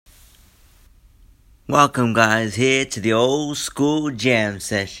Welcome guys here to the Old School Jam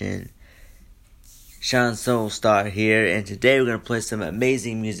session. Sean Soulstar here, and today we're going to play some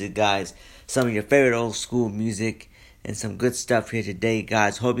amazing music, guys. Some of your favorite old school music and some good stuff here today,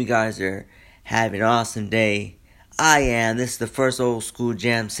 guys. Hope you guys are having an awesome day. I am. This is the first Old School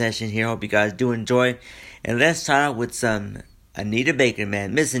Jam session here. Hope you guys do enjoy. And let's start out with some Anita Baker,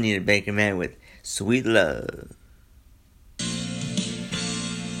 man. Miss Anita Baker, man, with Sweet Love.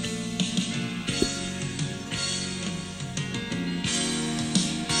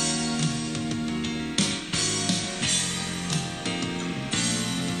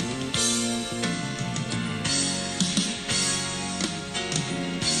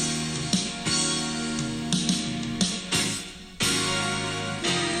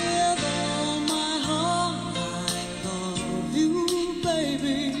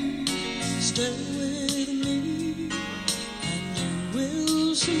 Stay with me, and you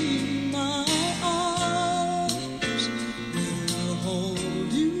will see my arms will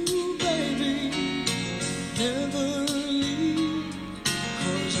hold you, baby. Never leave,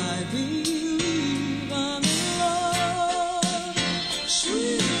 'cause I believe I'm in love.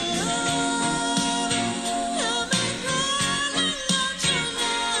 Sweet love, help me cry out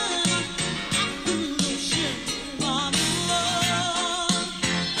tonight. I feel no shame, I'm in love.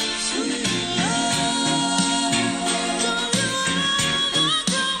 Sweet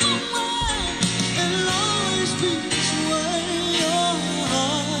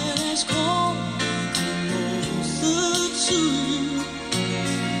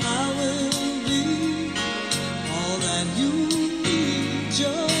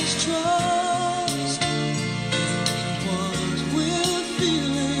just trust what we're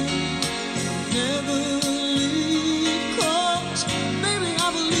feeling. Never leave, 'cause baby I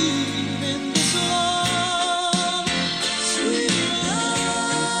believe in this love. Sweet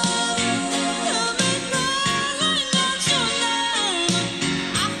love, help me cry out your name.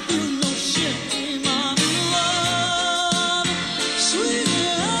 I feel no shame, I'm in love. Sweet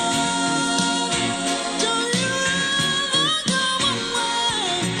love, don't you ever go away.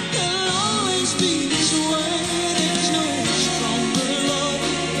 It'll always be this way. There's no stronger love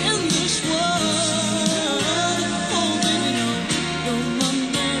in this world. Oh baby, no, you're my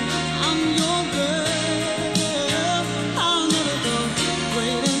man, I'm your girl. I'll never go.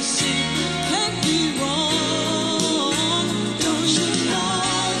 Wait and see, can't be wrong. Don't you know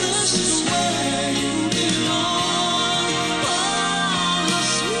this is where you belong? Oh, my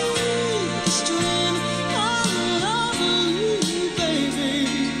sweetest dream, my lovely baby.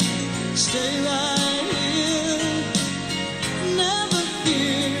 Stay right here, never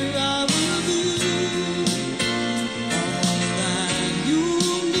fear, I will be all that you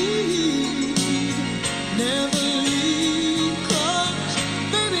need. Never leave, 'cause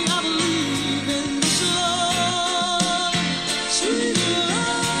baby I believe in this love. Sweet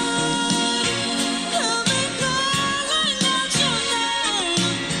love, help me cry out your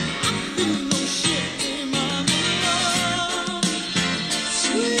name. I feel no shame, I'm in love.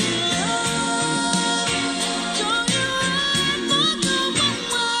 Sweet love, don't you ever go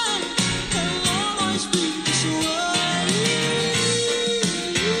away. It'll always be this way.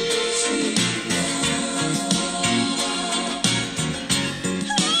 Sweet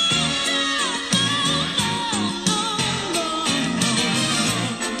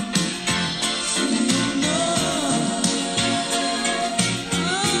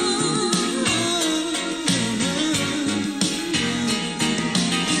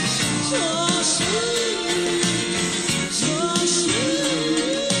so sweet, so sweet,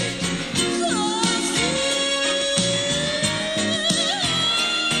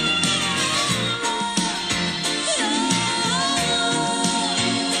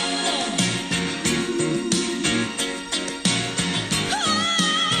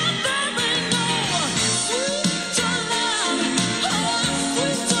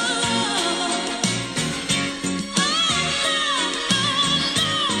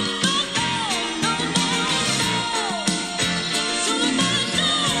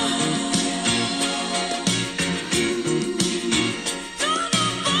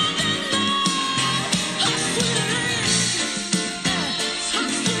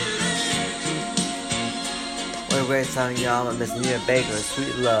 What a great song, y'all. I'm Miss Anita Baker,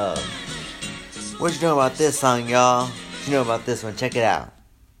 Sweet Love. What you know about this song, y'all? What you know about this one? Check it out.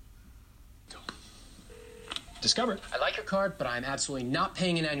 Discover. I like your card, but I'm absolutely not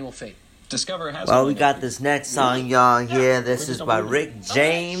paying an annual fee. Discover has. Well, we got this next song, y'all, here. This is by Rick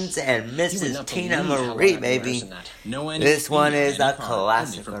James and Mrs. Tina Marie, baby. This one is a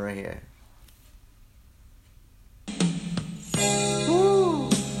classic one right here.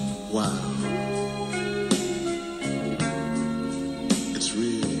 Wow.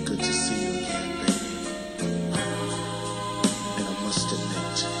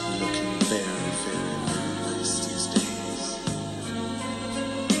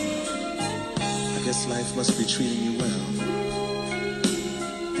 guess life must be treating you well.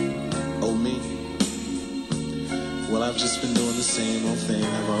 Oh, me? Well, I've just been doing the same old thing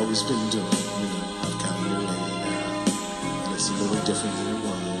I've always been doing. You know, I've got a new lady now, and it's a little different than it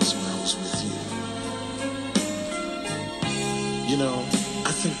was when I was with you. You know,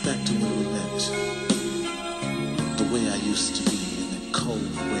 I think back to when we met, the way I used to be and the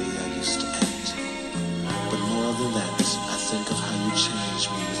cold way I used to act. But more than that, I think of how you changed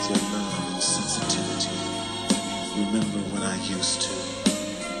me with your love and sensitivity. Remember when I used to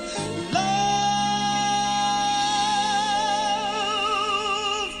love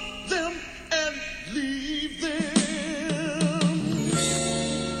them and leave them.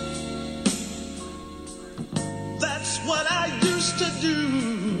 That's what I used to do.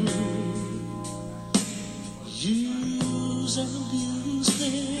 Use and abuse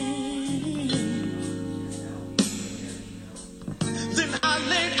them. Then I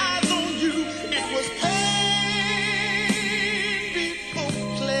laid eyes on you. It was pain before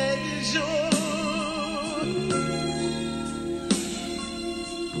pleasure.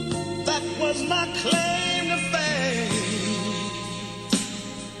 That was my claim to fame.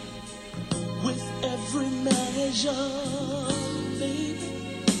 With every measure, baby,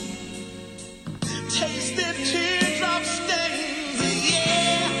 tasted teardrop stains,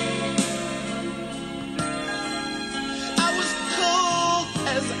 yeah. I was cold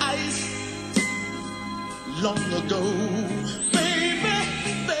as ice long ago, baby,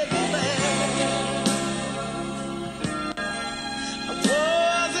 baby. I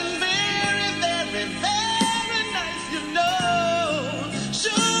wasn't very, very, very nice, you know.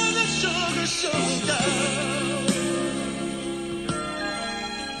 Sugar, sugar, sugar.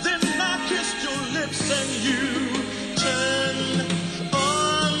 Then I kissed your lips and you turned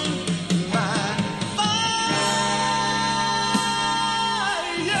on my fire,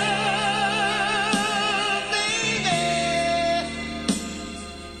 baby.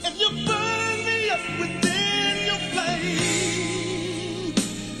 And you burned me up within your flame.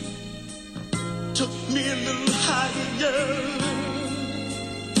 Took me a little higher,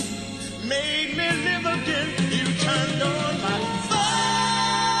 made me live again. You turned on my fire,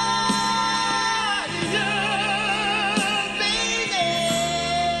 baby.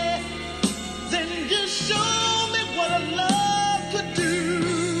 Then you showed me what a love could do.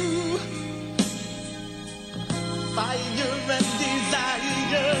 Fire and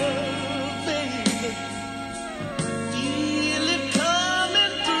desire, baby. Feel it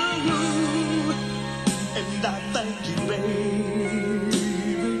coming through, and I thank you, baby.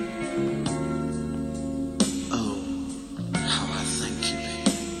 Oh, how I thank you,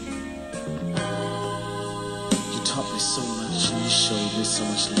 baby. You taught me so much and you showed me so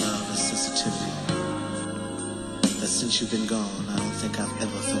much love and sensitivity that since you've been gone, I don't think I've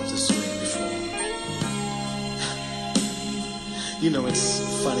ever felt this way before. You know, it's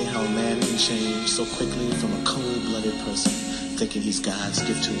funny how a man can change so quickly from a cold-blooded person thinking he's God's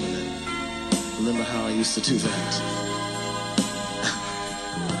gift to women. Remember how I used to do that?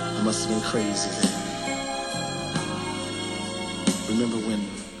 I must have been crazy then. Remember when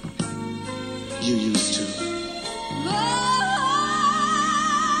you used to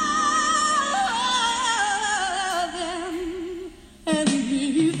Love them and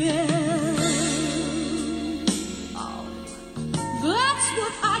leave them. Oh, that's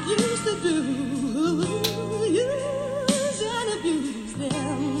what I used to do. Use and abuse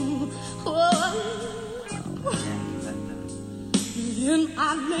them. Oh. Then I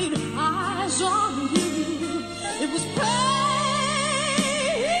laid eyes on you. It was pain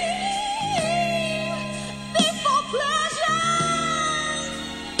before pleasure.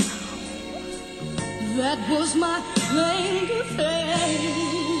 That was my claim to fame.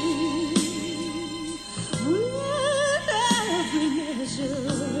 With every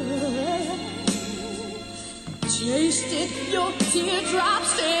measure, tasted your teardrop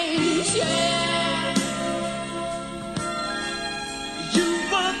stains, yeah. you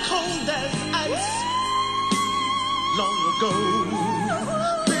were cold as ice long ago,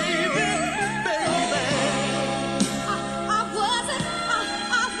 baby, baby. I wasn't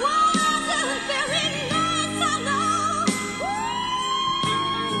very nice, I know.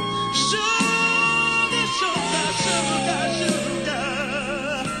 Sugar, sugar, sugar, sugar.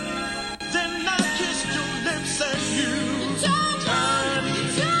 Then I kissed your lips and you turned on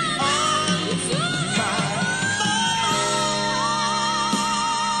my fire,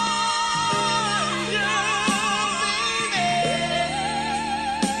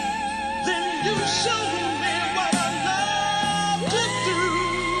 baby.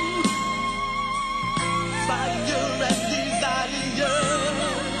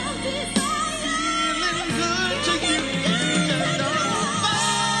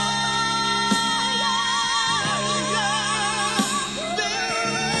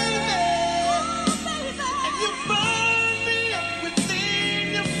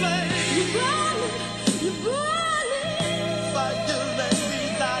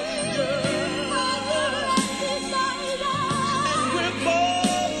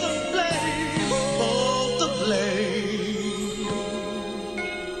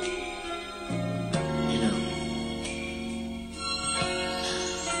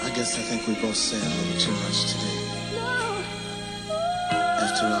 I think we both say a little too much today.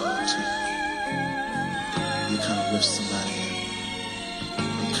 After all, you kind of with somebody and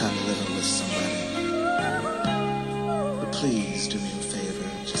I'm kind of living with somebody. But please do me a favor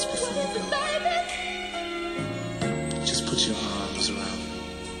just before you go. Just put your arms around me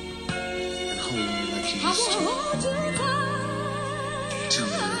and hold me like you used to. Tell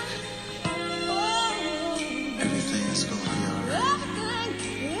me, Rick, everything's gonna be alright.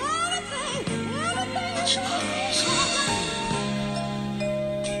 Put your arms around me.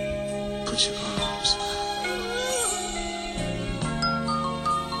 Put your arms around me.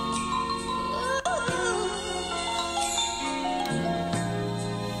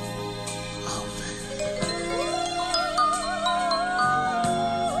 Oh, baby.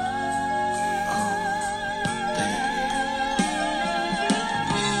 Oh, baby.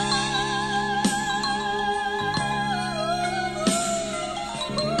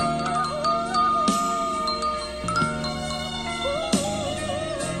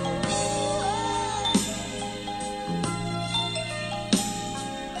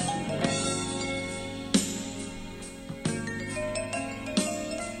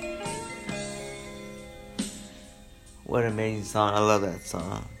 What an amazing song. I love that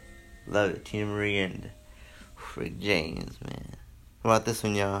song. Love it. Tina Marie and Rick James, man. How about this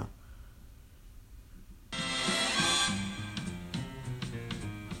one, y'all?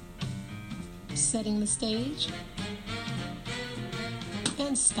 Setting the stage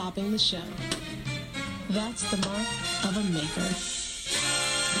and stopping the show. That's the mark of a maker.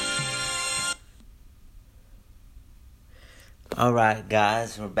 Alright,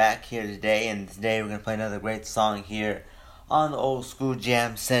 guys, we're back here today, and today we're going to play another great song here on the Old School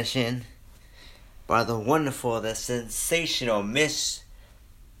Jam session by the wonderful, the sensational Miss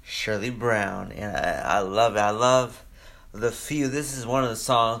Shirley Brown. And I love it. I love the feud. This is one of the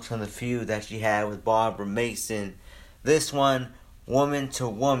songs from the feud that she had with Barbara Mason. This one, Woman to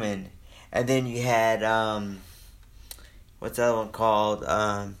Woman. And then you had, what's the other one called?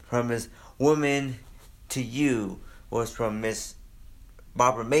 From Miss Woman to You. Was from Miss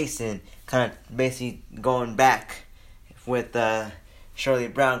Barbara Mason, kind of basically going back with Shirley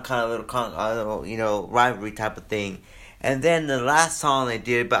Brown, kind of little rivalry type of thing. And then the last song they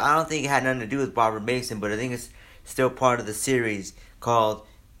did, but I don't think it had nothing to do with Barbara Mason, but I think it's still part of the series called,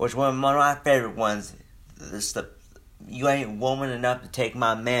 which one of my favorite ones, You Ain't Woman Enough to Take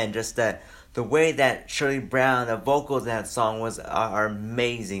My Man. Just that the way that Shirley Brown, the vocals in that song are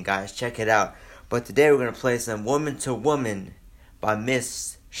amazing, guys. Check it out. But today we're going to play some Woman to Woman by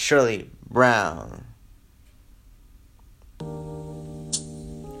Miss Shirley Brown.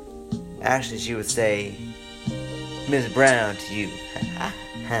 Actually, she would say, Miss Brown to you.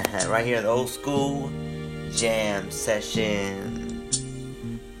 Right here, the Old School Jam session.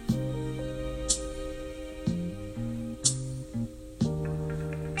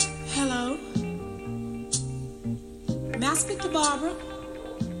 Hello. May I speak to Barbara?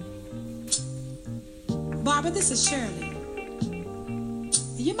 Barbara, this is Shirley.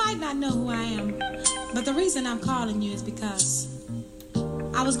 You might not know who I am, but the reason I'm calling you is because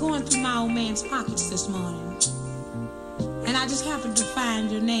I was going through my old man's pockets this morning, and I just happened to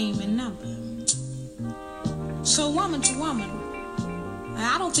find your name and number. So woman to woman,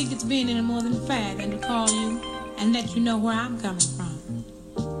 I don't think it's being any more than fair than to call you and let you know where I'm coming from.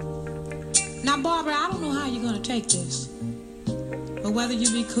 Now, Barbara, I don't know how you're going to take this, but whether you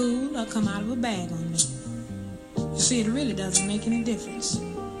be cool or come out of a bag on me, you see, it really doesn't make any difference.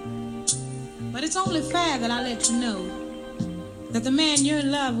 But it's only fair that I let you know that the man you're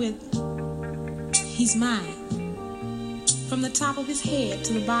in love with, he's mine. From the top of his head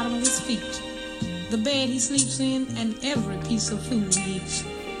to the bottom of his feet, the bed he sleeps in, and every piece of food he eats.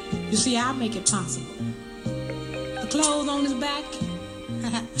 You see, I'll make it possible. The clothes on his back,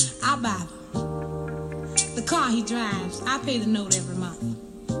 I'll buy them. The car he drives, I pay the note every month.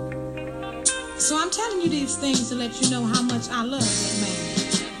 So I'm telling you these things to let you know how much I love that man.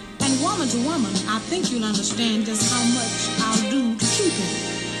 And woman to woman, I think you'll understand just how much I'll do to keep him.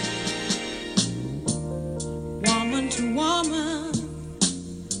 Woman to woman,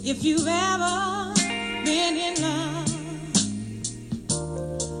 if you've ever been in love,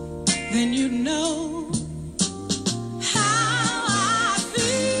 then you know how I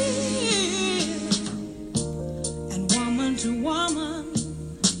feel. And woman to woman,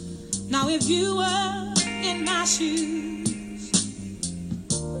 Now if you were in my shoes,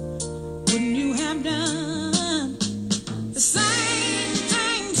 wouldn't you have done the same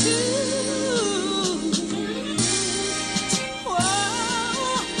thing too?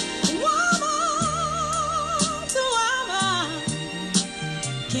 Whoa, woman to woman,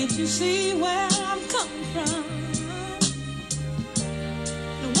 can't you see where I'm coming from?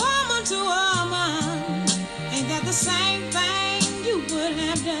 Woman to woman, ain't that the same thing you would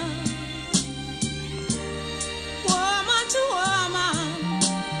have done? Woman to woman,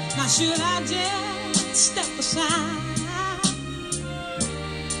 now should I just step aside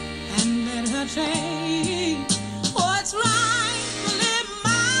and let her take what's rightfully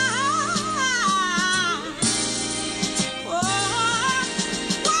mine? Woman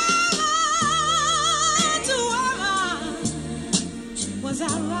to woman, was I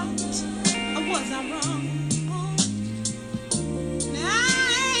right or was I wrong? Now I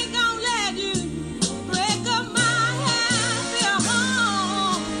ain't gonna let you break up my happy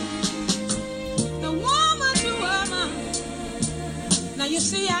home. Now woman to woman, now you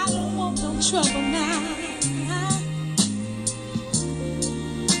see I don't want no trouble now.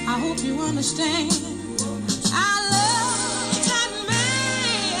 I hope you understand. I love that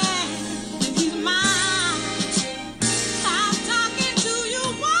man and he's mine. I'm talking to you,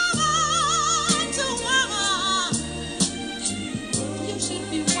 woman to woman. You should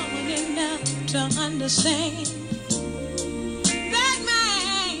be woman enough to understand. That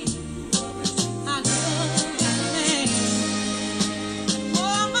man, I love that man.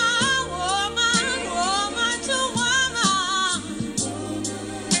 Woman, woman, woman to woman.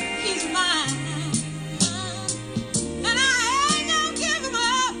 He's mine. And I ain't gonna give him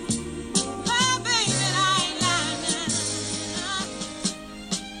up. Oh, baby, I ain't lying now.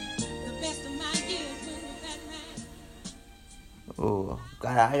 The best of my years been with that man. Oh,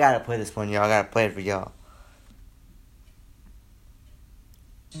 I gotta play this one, y'all. I gotta play it for y'all.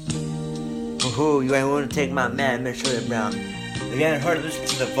 Woohoo, you ain't want to take my man, Miss Shirley Brown. You haven't heard of this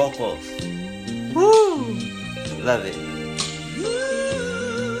to the vocals. Woo! Love it.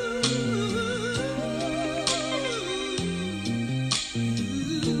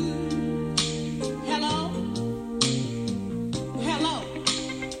 Hello? Hello?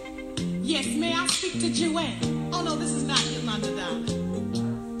 Yes, may I speak to Joanne? Oh, no, this is not Yolanda, darling.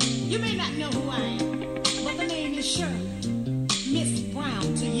 You may not know who I am, but the name is Shirley. Miss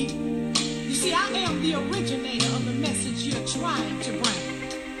Brown to you. You see, I am the originator of the message you're trying to bring.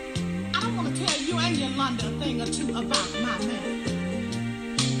 I don't want to tell you and Yolanda a thing or two about my man.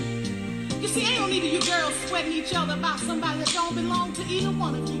 You see, ain't no need of you girls sweating each other about somebody that don't belong to either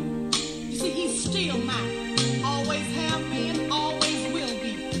one of you. You see, he's still mine. Always have been, always will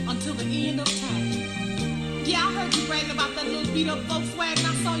be, until the end of time. Yeah, I heard you bragging about that little beat-up Volkswagen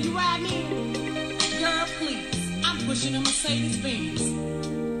I saw you riding in. Girl, please, I'm pushing a Mercedes-Benz.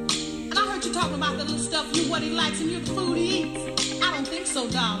 And I heard you talking about the little stuff you, what he likes, and you, the food he eats. I don't think so,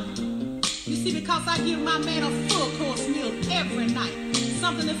 darling. You see, because I give my man a full-course meal every night.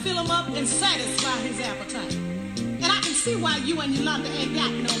 Something to fill him up and satisfy his appetite. And I can see why you and Yolanda ain't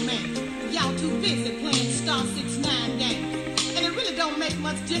got no man. Y'all too busy playing Star 6-9 games. And it really don't make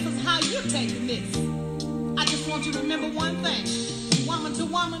much difference how you're taking this. I just want you to remember one thing. Woman to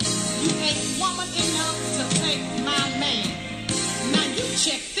woman, you ain't woman enough to take my man. Now you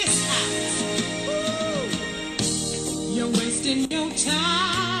check this out. Ooh, you're wasting your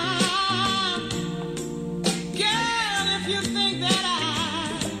time. Girl, if you think that I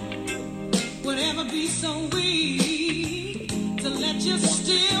would ever be so weak to let you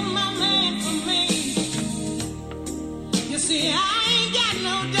steal my man from me. You see, I ain't got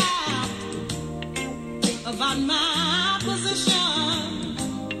no doubt about my position.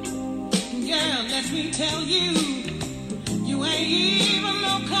 Girl, let me tell you, you ain't even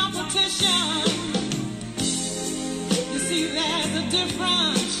no competition. You see, there's a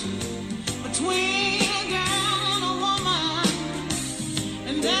difference between a girl and a woman,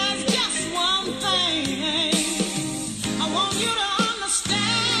 and there's just one thing I want you to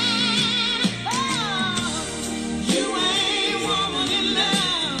understand. Oh, you ain't woman in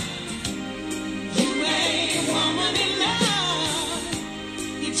love. You ain't woman in love.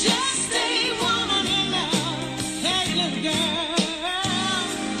 You just ain't woman in love. Hey, little girl,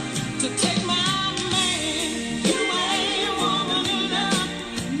 to take my man. You ain't woman in love.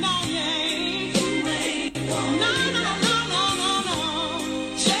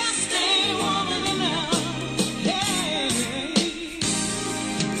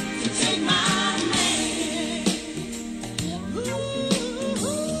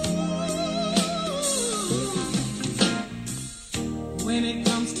 it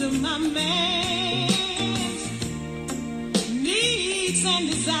comes to my man's needs and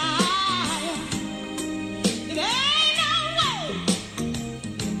desire, it ain't no way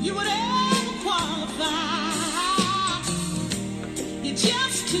you would ever qualify. You're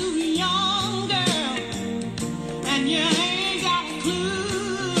just too young, girl, and you ain't got a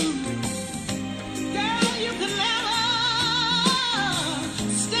clue. Girl, you could never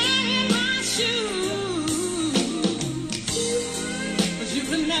stand in my shoes, 'cause you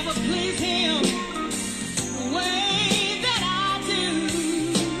could never please him the way that I do.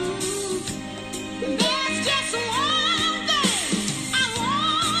 There's just one thing I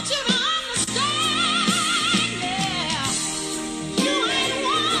want you to understand, yeah. You ain't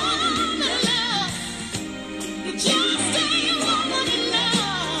woman enough. You just ain't woman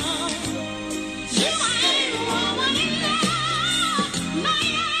enough. You ain't woman enough. No,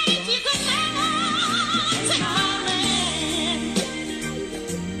 you ain't. You could never take my man.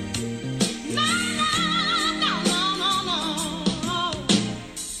 No, no, no, no, no, no.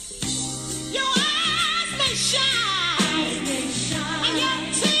 Your eyes may shine, and your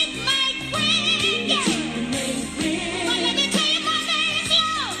teeth may grin, yeah. But let me tell you, my man's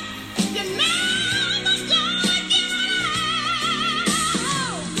love, you're never gonna get out.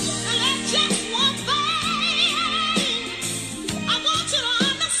 And that's just one thing I want you to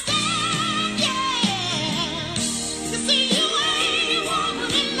understand, yeah. You see, you ain't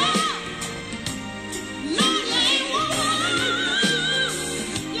woman enough. No, you ain't woman.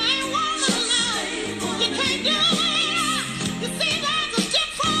 You ain't woman enough. You can't do it. You see, there's a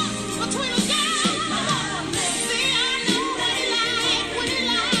difference between a girl and a woman. See, I know what he likes, when he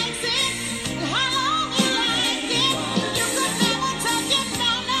likes it, and how long he likes it. You could never take it,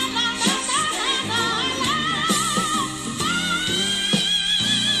 no, no, no, no, no, no, no, no.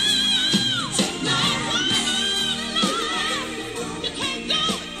 No, no, you can't do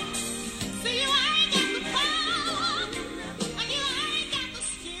it. See, you ain't got the power, and you ain't got the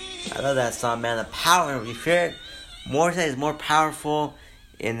skill. I love that song, man. The power. You hear it? Morrissey is more powerful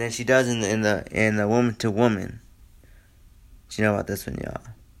than she does in the Woman to Woman. Do you know about this one, y'all?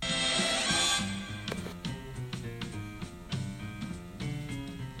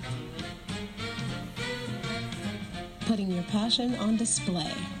 Putting your passion on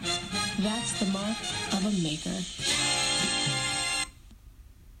display. That's the mark of a maker.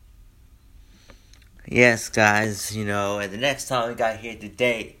 Yes, guys, you know, and the next song we got here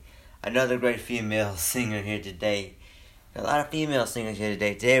today, another great female singer here today. A lot of female singers here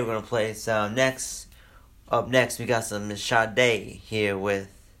today. Today we're going to play some next. Up next, we got some Miss Sade here with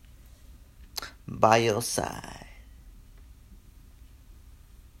By Your Side.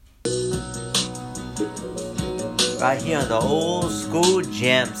 Right here on the Old School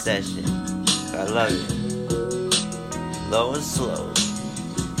Jam session. I love it. Low and slow.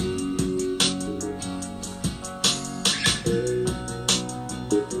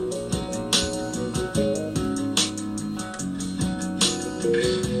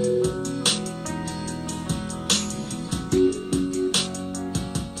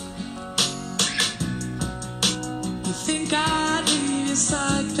 You think I'd leave your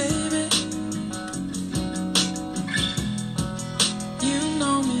side, baby? You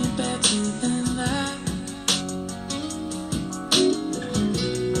know me better than that.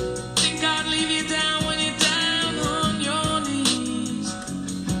 Think I'd leave you down when you're down on your knees?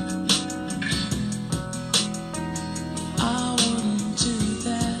 I wouldn't do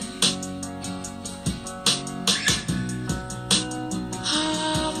that.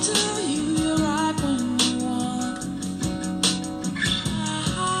 I'll tell you you're right when you want.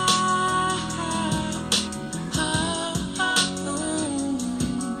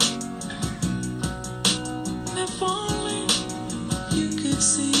 If only you could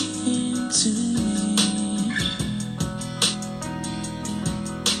see into me.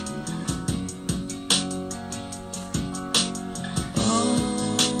 Oh,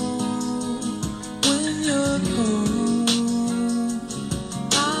 when you're cold,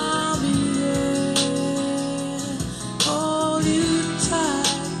 I'll be there. Hold you tight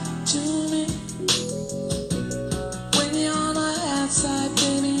to me. When you're on the outside,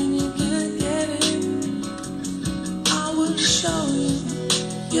 baby, and you can't get in, I will show you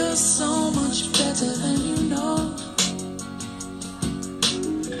you're so much better than you know.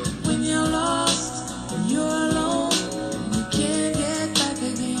 When you're lost, when you're alone, and you can't get back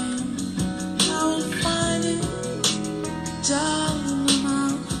again, I will find you, darling, and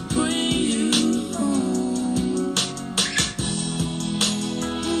I'll bring you home.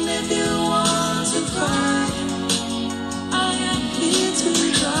 And if you want to cry, I am here to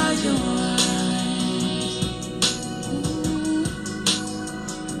dry your eyes.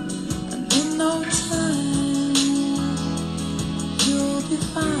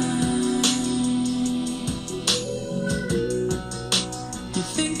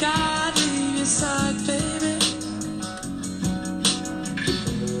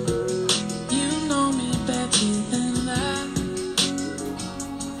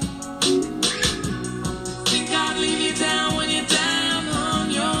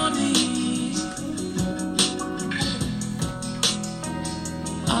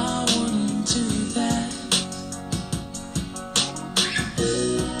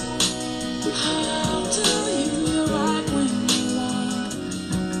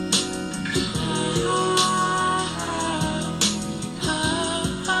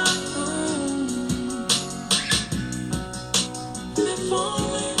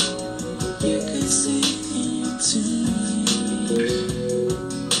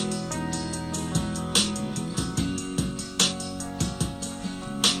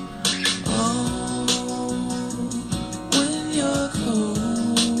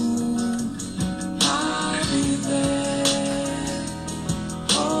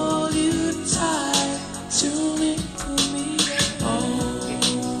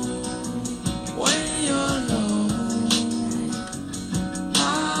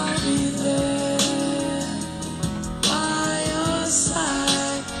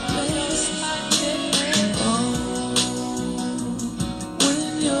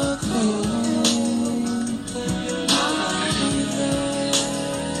 you're cold, I'll be there.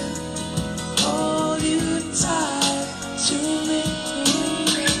 Hold you tight to me.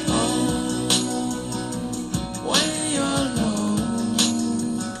 Oh, when you're alone,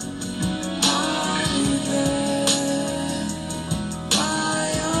 I'll be there by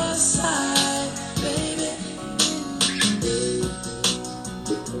your side, baby.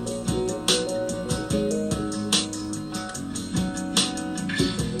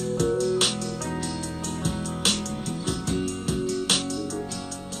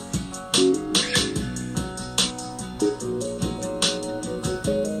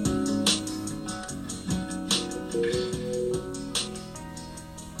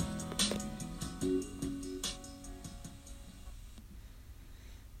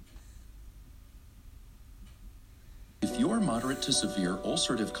 If your moderate to severe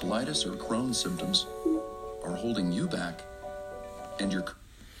ulcerative colitis or Crohn's symptoms are holding you back, and you're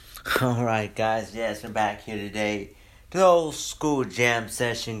Alright guys, yes, we're back here today to the old school jam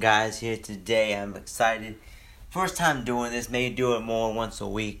session, guys. Here today, I'm excited. First time doing this, maybe do it more once a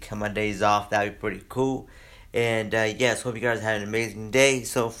week on my days off. That'd be pretty cool. And yes, hope you guys had an amazing day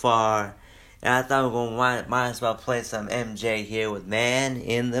so far. And I thought we were going to might as well play some MJ here with Man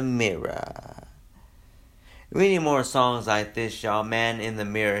in the Mirror. We need more songs like this, y'all. Man in the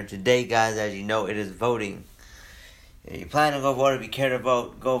Mirror. Today, guys, as you know, it is voting. If you plan to go vote, if you care to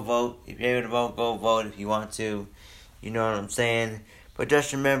vote, go vote. If you're able to vote, go vote if you want to. You know what I'm saying? But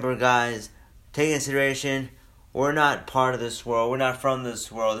just remember, guys, take into consideration, we're not part of this world. We're not from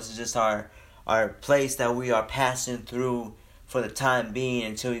this world. This is just our place that we are passing through for the time being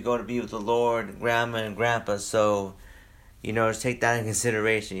until we go to be with the Lord, Grandma and Grandpa. So, you know, just take that in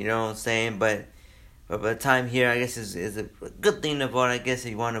consideration. You know what I'm saying? But by the time here, I guess is a good thing to vote. I guess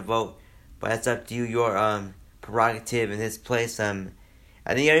if you want to vote, but it's up to you. Your prerogative in this place. I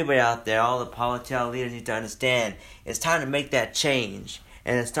think everybody out there, all the political leaders need to understand it's time to make that change,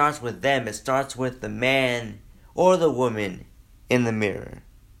 and it starts with them. It starts with the man or the woman in the mirror.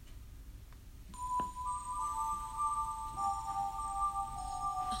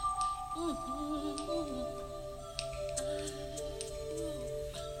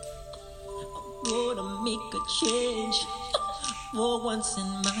 Gonna make a change for once in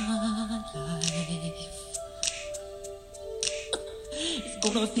my life. It's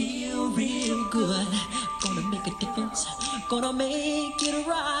gonna feel real good. Gonna make a difference. Gonna make it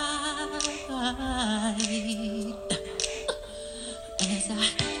right. As I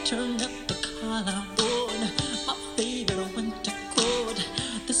turn up the collar on my favorite winter coat,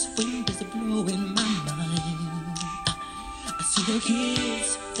 this wind is blowing my mind. I see the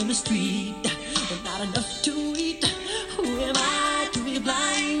kids in the street, but not enough to eat. Who am I to be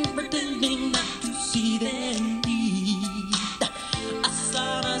blind, pretending not to see their need? A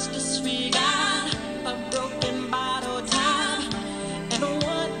sonorous disregard, a broken bottle top, and a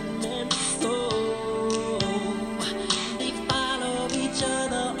one-man show. They follow each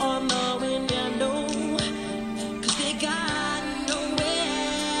other on the window, 'cause they got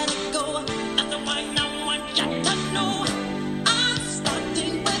nowhere to go. That's the one I want you to know. I'm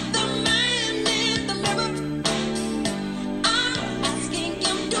starting with the man in the mirror. I'm asking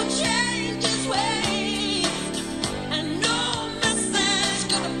him to change his ways, and no message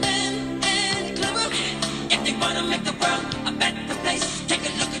could have been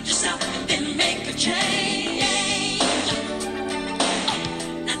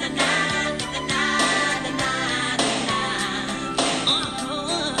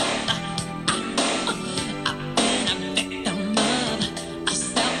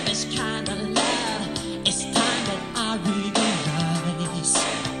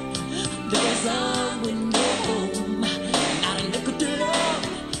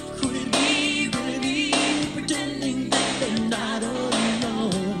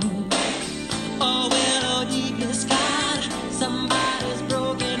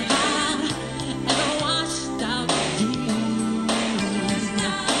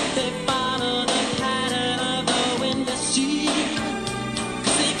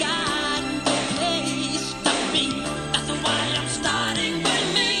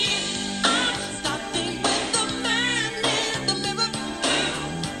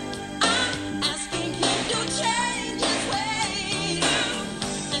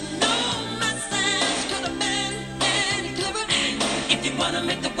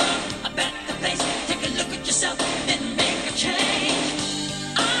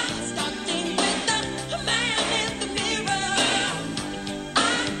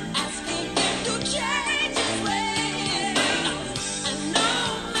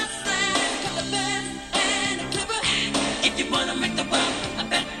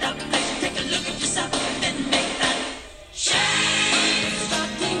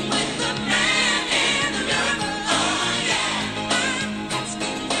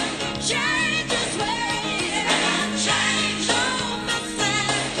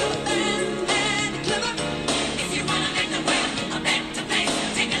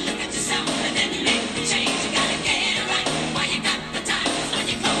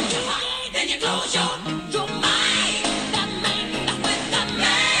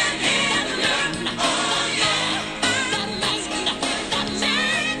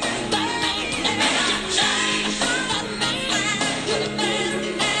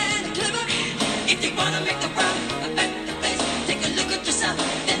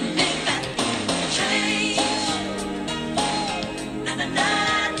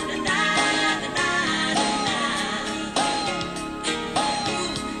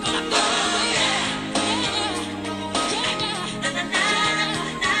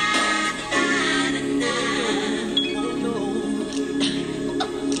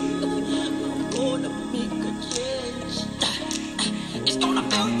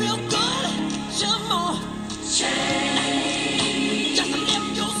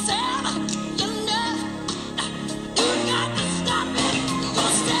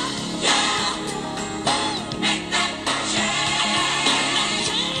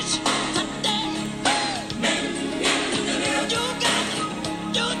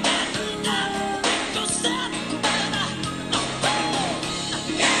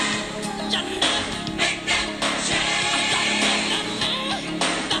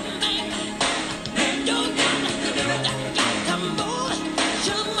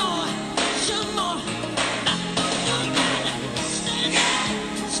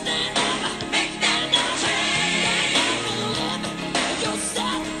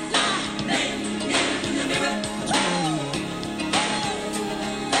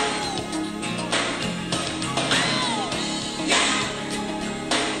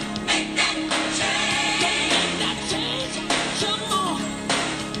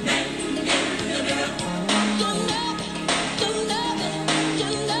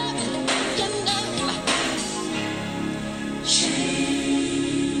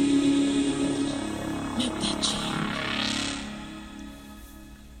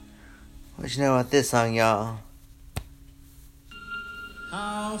What you know about this song, y'all?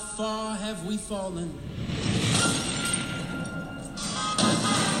 How far have we fallen?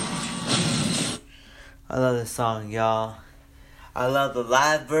 I love this song, y'all. I love the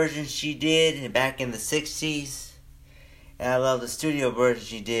live version she did back in the 60s. And I love the studio version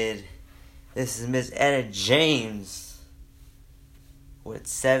she did. This is Miss Etta James with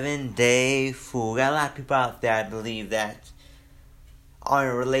 7 Day Fool. Got a lot of people out there, I believe, that are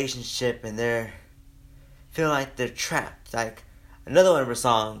in a relationship and they're feeling like they're trapped. Like another one of her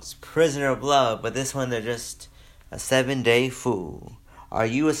songs, Prisoner of Love, but this one they're just a 7-day fool. Are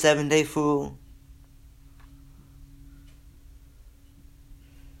you a 7-day fool?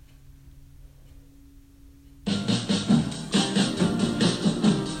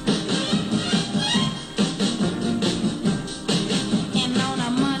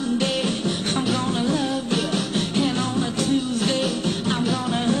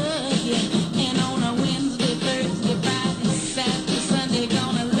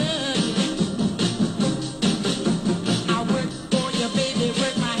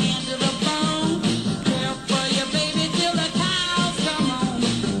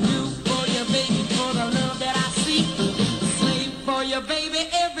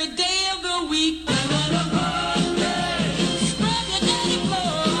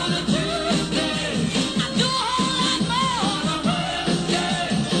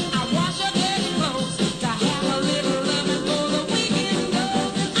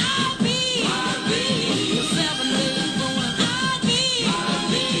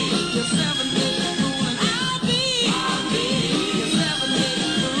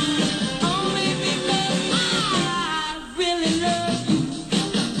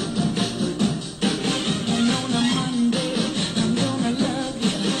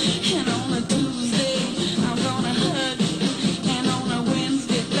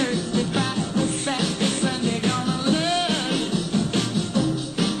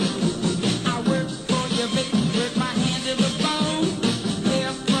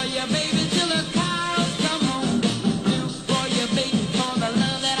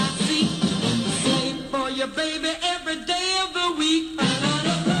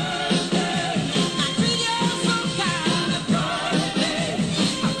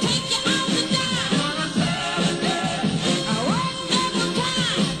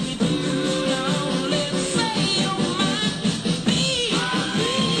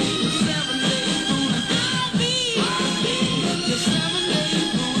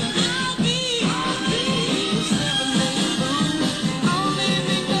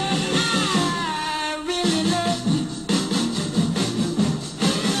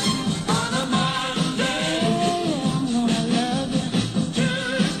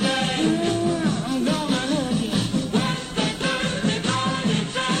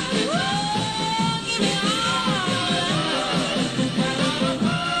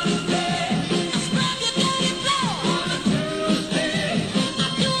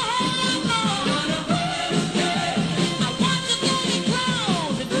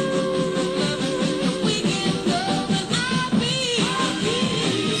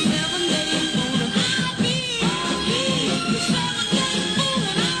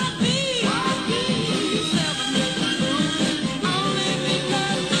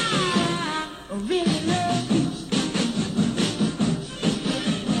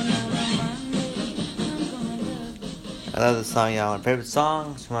 I love this song, y'all. My favorite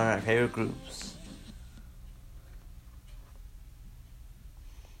songs from one of my favorite groups.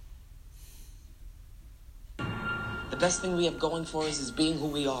 The best thing we have going for us is being who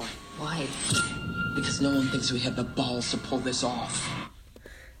we are. Why? Because no one thinks we have the balls to pull this off.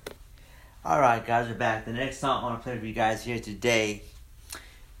 Alright, guys, we're back. The next song I want to play for you guys here today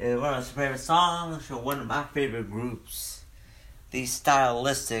is one of my favorite songs from one of my favorite groups. These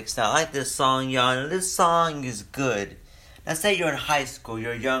stylistics. Now, I like this song, y'all. Now, this song is good. Now, say you're in high school,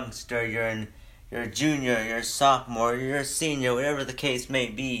 you're a youngster, you're a junior, you're a sophomore, you're a senior, whatever the case may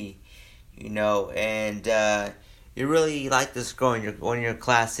be, you know, and you really like this girl in one of your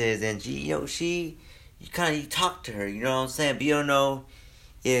classes, and you talk to her, you know what I'm saying, but you don't know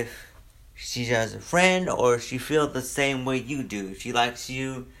if she has a friend or if she feels the same way you do, if she likes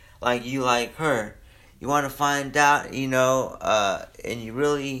you like you like her. You want to find out, you know, and you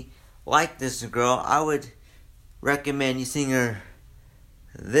really like this girl, I would recommend you sing her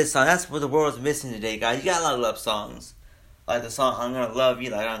this song. That's what the world's missing today, guys. You got a lot of love songs, like the song I'm Gonna Love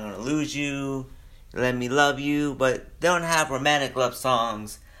You, like I'm Gonna Lose You, Let Me Love You, but they don't have romantic love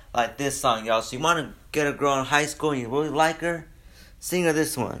songs like this song, y'all. So you want to get a girl in high school and you really like her, sing her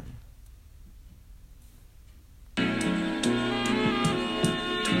this one.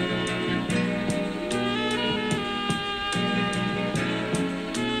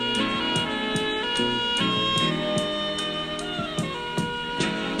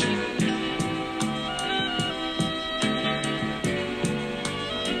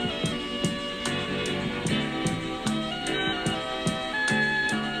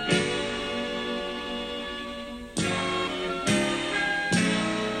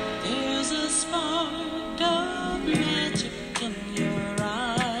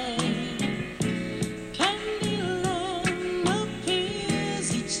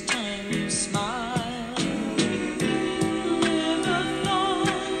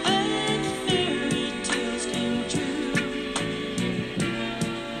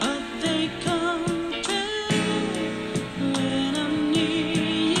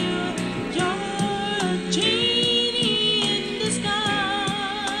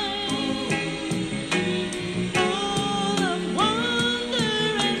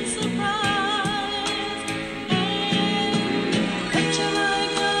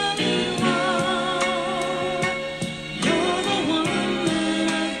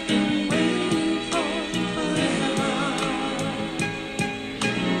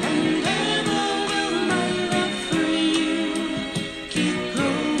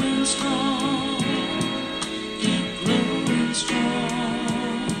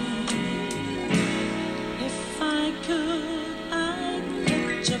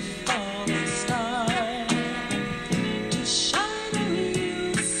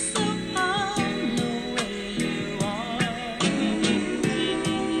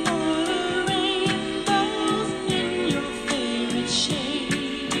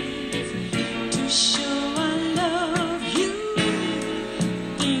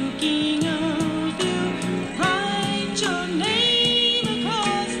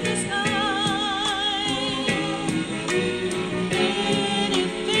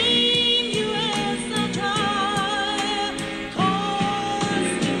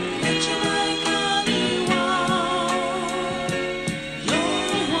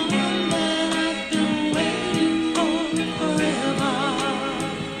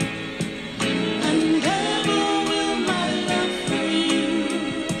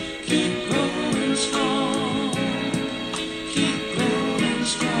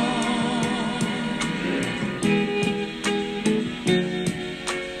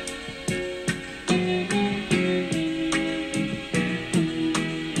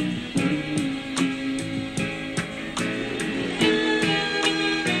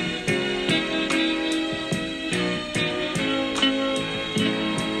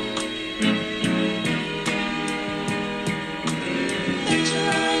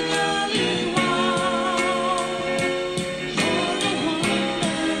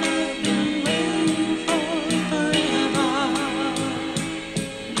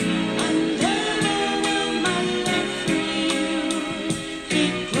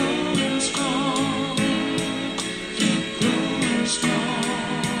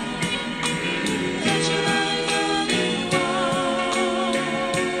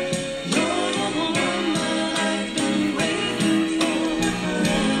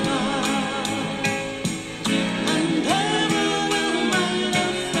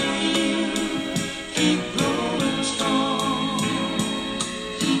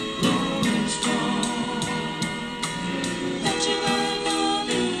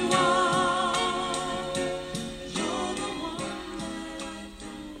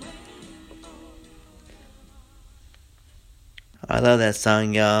 love that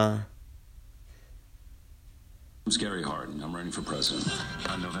song, y'all. I'm Gary Hardin. I'm running for president.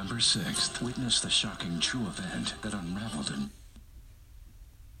 On November 6th, witness the shocking true event that unraveled in...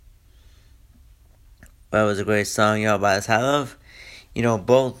 Well, it was a great song, y'all, by us. I love,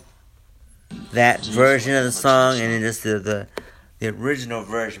 both that version of the song and then just the original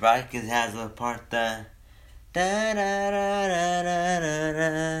version. But I think it has a part da da da da da da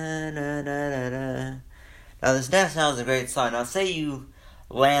da da da. Now this next sounds a great song. Now say you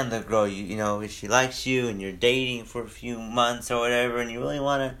land the girl, if she likes you and you're dating for a few months or whatever, and you really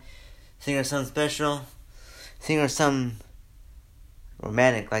want to sing her something special, sing her something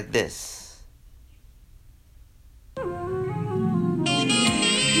romantic like this.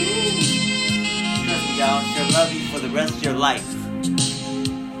 Y'all, she'll love you for the rest of your life.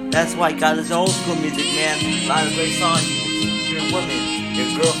 That's why, God, this old school music, man. A lot of great songs you can sing to your women, your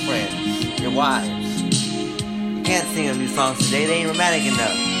girlfriends, your wives. You can't sing them new songs today, they ain't romantic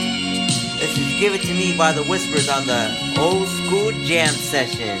enough. This is Give It To Me by the Whispers on the Old School Jam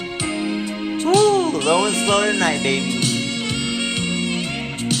session. Woo, low and slow tonight, baby.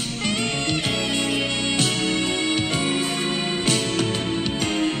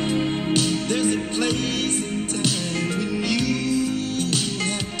 There's a place and time when you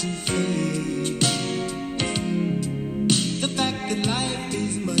have to fade. The fact that life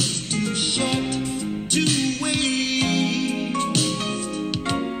is much too short to wait.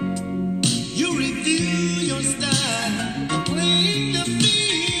 You review your style, playing the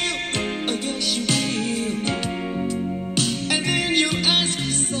field. Oh, yes, you will. And then you ask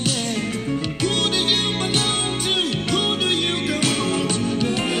yourself, who do you belong to? Who do you go to,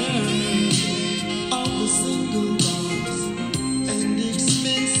 girl? All the single bars and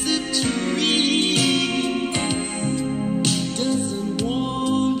expensive trees doesn't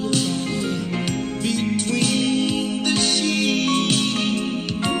warm your body between the sheets.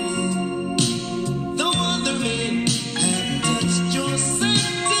 No other men have touched your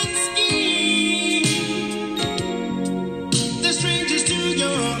scented skin. They're strangers to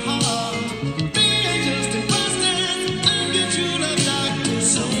your heart. They are just imposters. I'm your true love doctor.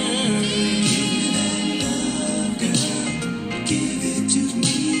 So give it to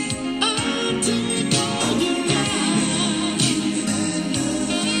me. I'll take all you got. Give me that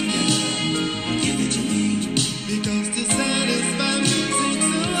love, girl. Give it to me. Because to satisfy me takes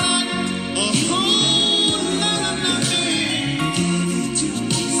a lot. A whole lot of nothing. Give it to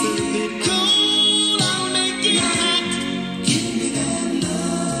me. Serve it cold, I'll make it hot. Give me that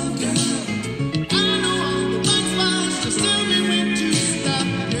love, girl. I know all the right spots. Just tell me when to stop,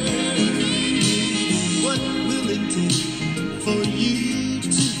 girl. What will it take for you to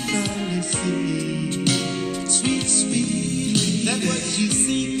finally see? Sweet, sweet, that's what you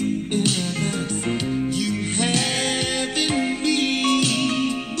seek in others. You have in me.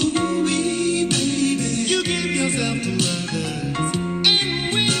 Ooh, baby, you give yourself to others, and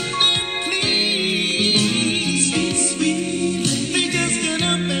when they please, sweet, sweet, they just get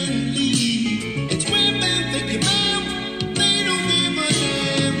up and leave. It's when they think you're bound, they don't give a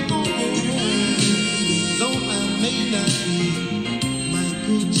damn. Though I may not be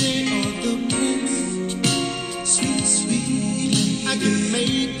Michael J. or the Prince, sweet, sweet, I can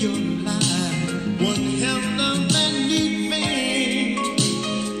make your life one hell of a neat thing.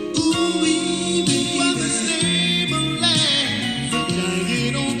 Ooh, baby, while the stable lands a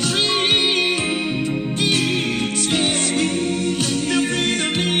giant old tree. Sweet, sweet, feel free to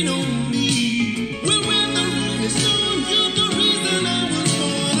lean on me. Well, when the rain is through, you're the reason I was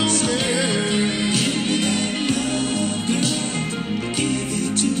born on earth. Give me that love, girl. Give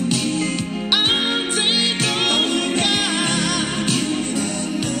it to me. I'll take all you got. Give me that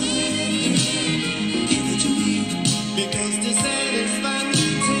love, girl. Give it to me. Because to satisfy me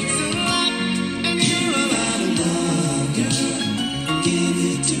takes a lot, and you're a lot of love, girl. Give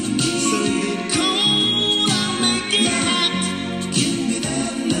it to me. Serve it cold, I'll make it hot. Give me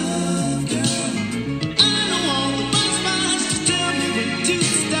that love, girl. I know all the right spots. Just tell me when to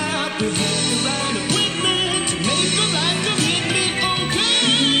stop. We have the right equipment to make a right commitment, okay?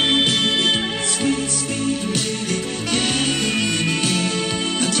 Sweet, sweet lady,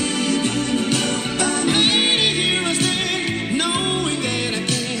 until you be loved by me. Here I stand, knowing that I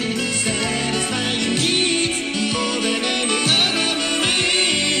can satisfy your needs more than any other man.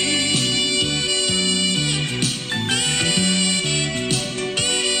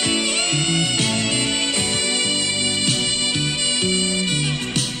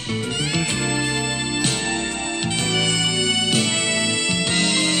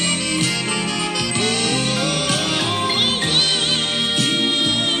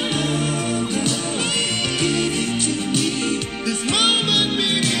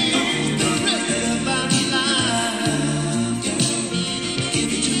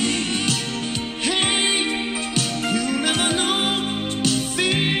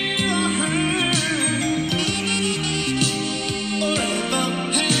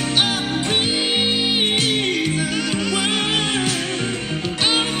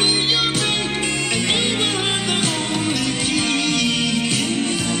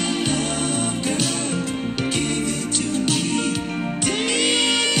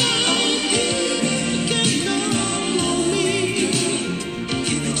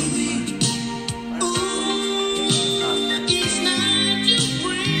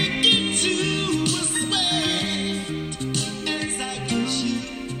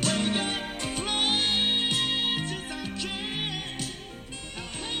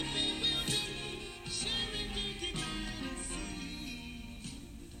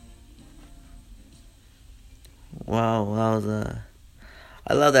 Wow,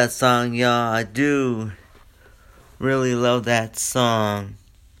 I love that song, y'all. I do really love that song.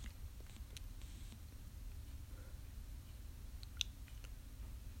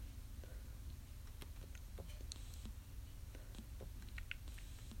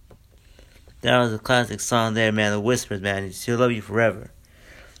 That was a classic song there, man. The Whispers, man. She'll love you forever.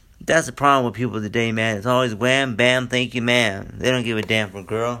 That's the problem with people today, man. It's always wham, bam, thank you, ma'am. They don't give a damn for a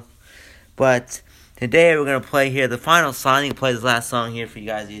girl. But today we're going to play here the final song. You can play this last song here for you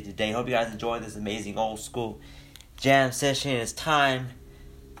guys here today. Hope you guys enjoyed this amazing old school jam session. It's time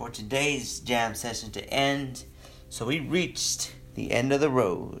for today's jam session to end. So we reached the end of the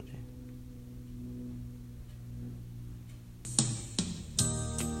road.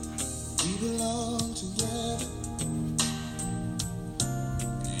 We belong together,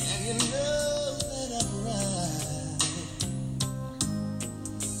 and you know that I'm right.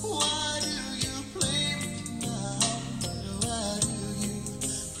 Why do you play with me now? Why do you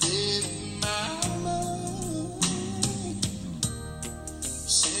play with my mind?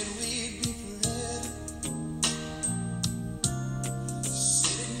 Said we'd be forever,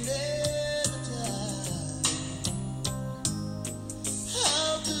 said it never died.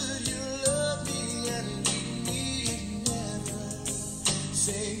 How could you love me and leave me never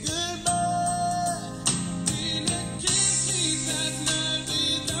say goodbye? Didn't kiss me that night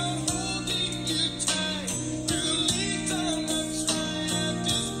without holding you tight. You leave on the try, I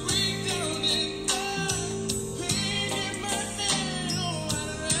just break down and die. Pain in my head, oh,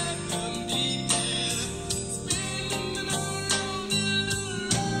 I'd rather be dead. Spinning around in a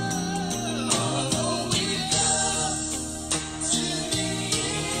row. Although we come to the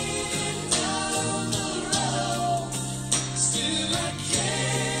end of the road, still I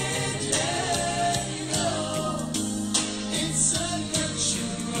can't let go. It's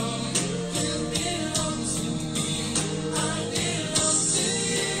unnatural. You belong to me, I belong to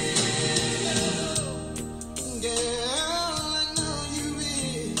you. Girl, I know you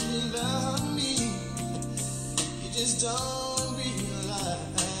really love me. You just don't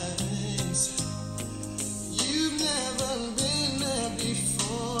realize you've never been there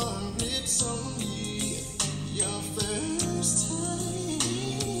before. It's only your first time.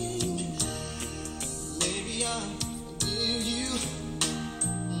 Maybe I'll forgive you.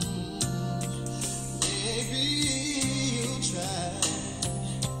 Maybe you'll try.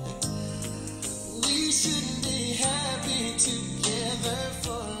 We should be happy together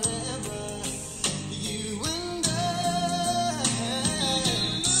forever. You and I.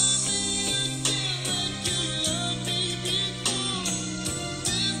 Love me again like you loved me before.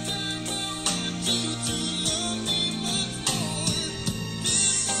 This time I want you to love me much more.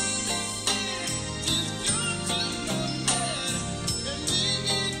 This understand, just come to my mind, and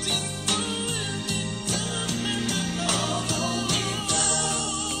maybe just do it time in my life. Although we go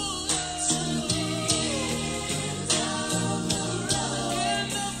to the end of the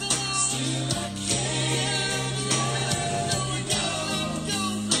road, still I can't let go,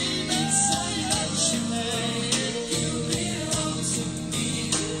 baby. It's unnatural. You belong to me,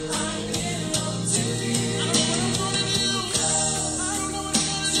 I belong to you. I don't know what I'm gonna do. I don't know what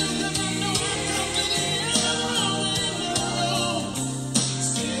I'm gonna do. I know I've come to the end of the road.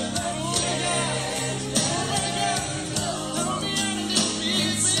 Still I can't let go. Don't be out of this beat,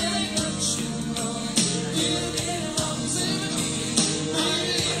 it's unnatural. You belong to me, I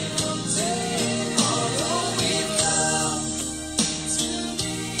belong to you. Although we come to the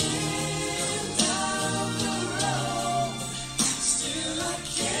end of the road, still I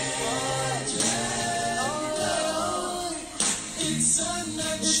can't let go. It's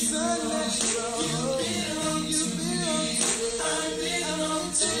unnatural. You belong to me, I belong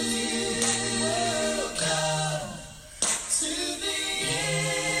to you. Come to the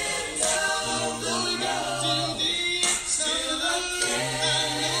end of the road, still I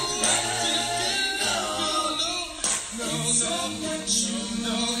can't let go. It's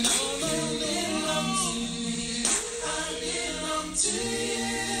unnatural. You belong to me, I belong to you.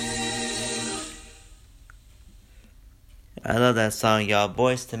 I love that song, y'all.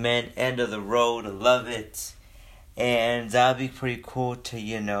 Boys to Men, End of the Road. I love it. And that'll be pretty cool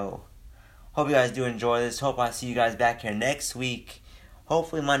to, hope you guys do enjoy this. Hope I see you guys back here next week.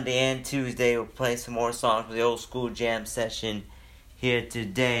 Hopefully Monday and Tuesday we'll play some more songs for the old school jam session here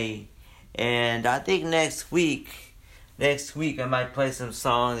today. And I think next week I might play some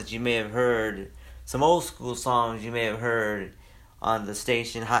songs that you may have heard. Some old school songs you may have heard on the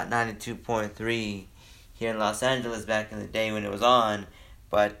station Hot 92.3 here in Los Angeles back in the day when it was on.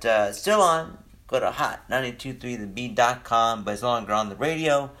 But still on. Go to hot923theb.com, but it's no longer on the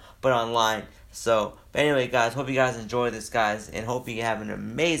radio, but online So, but anyway, guys, hope you guys enjoy this, guys, and hope you have an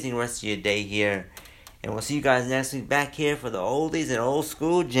amazing rest of your day here. And we'll see you guys next week back here for the oldies and old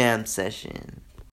school jam session.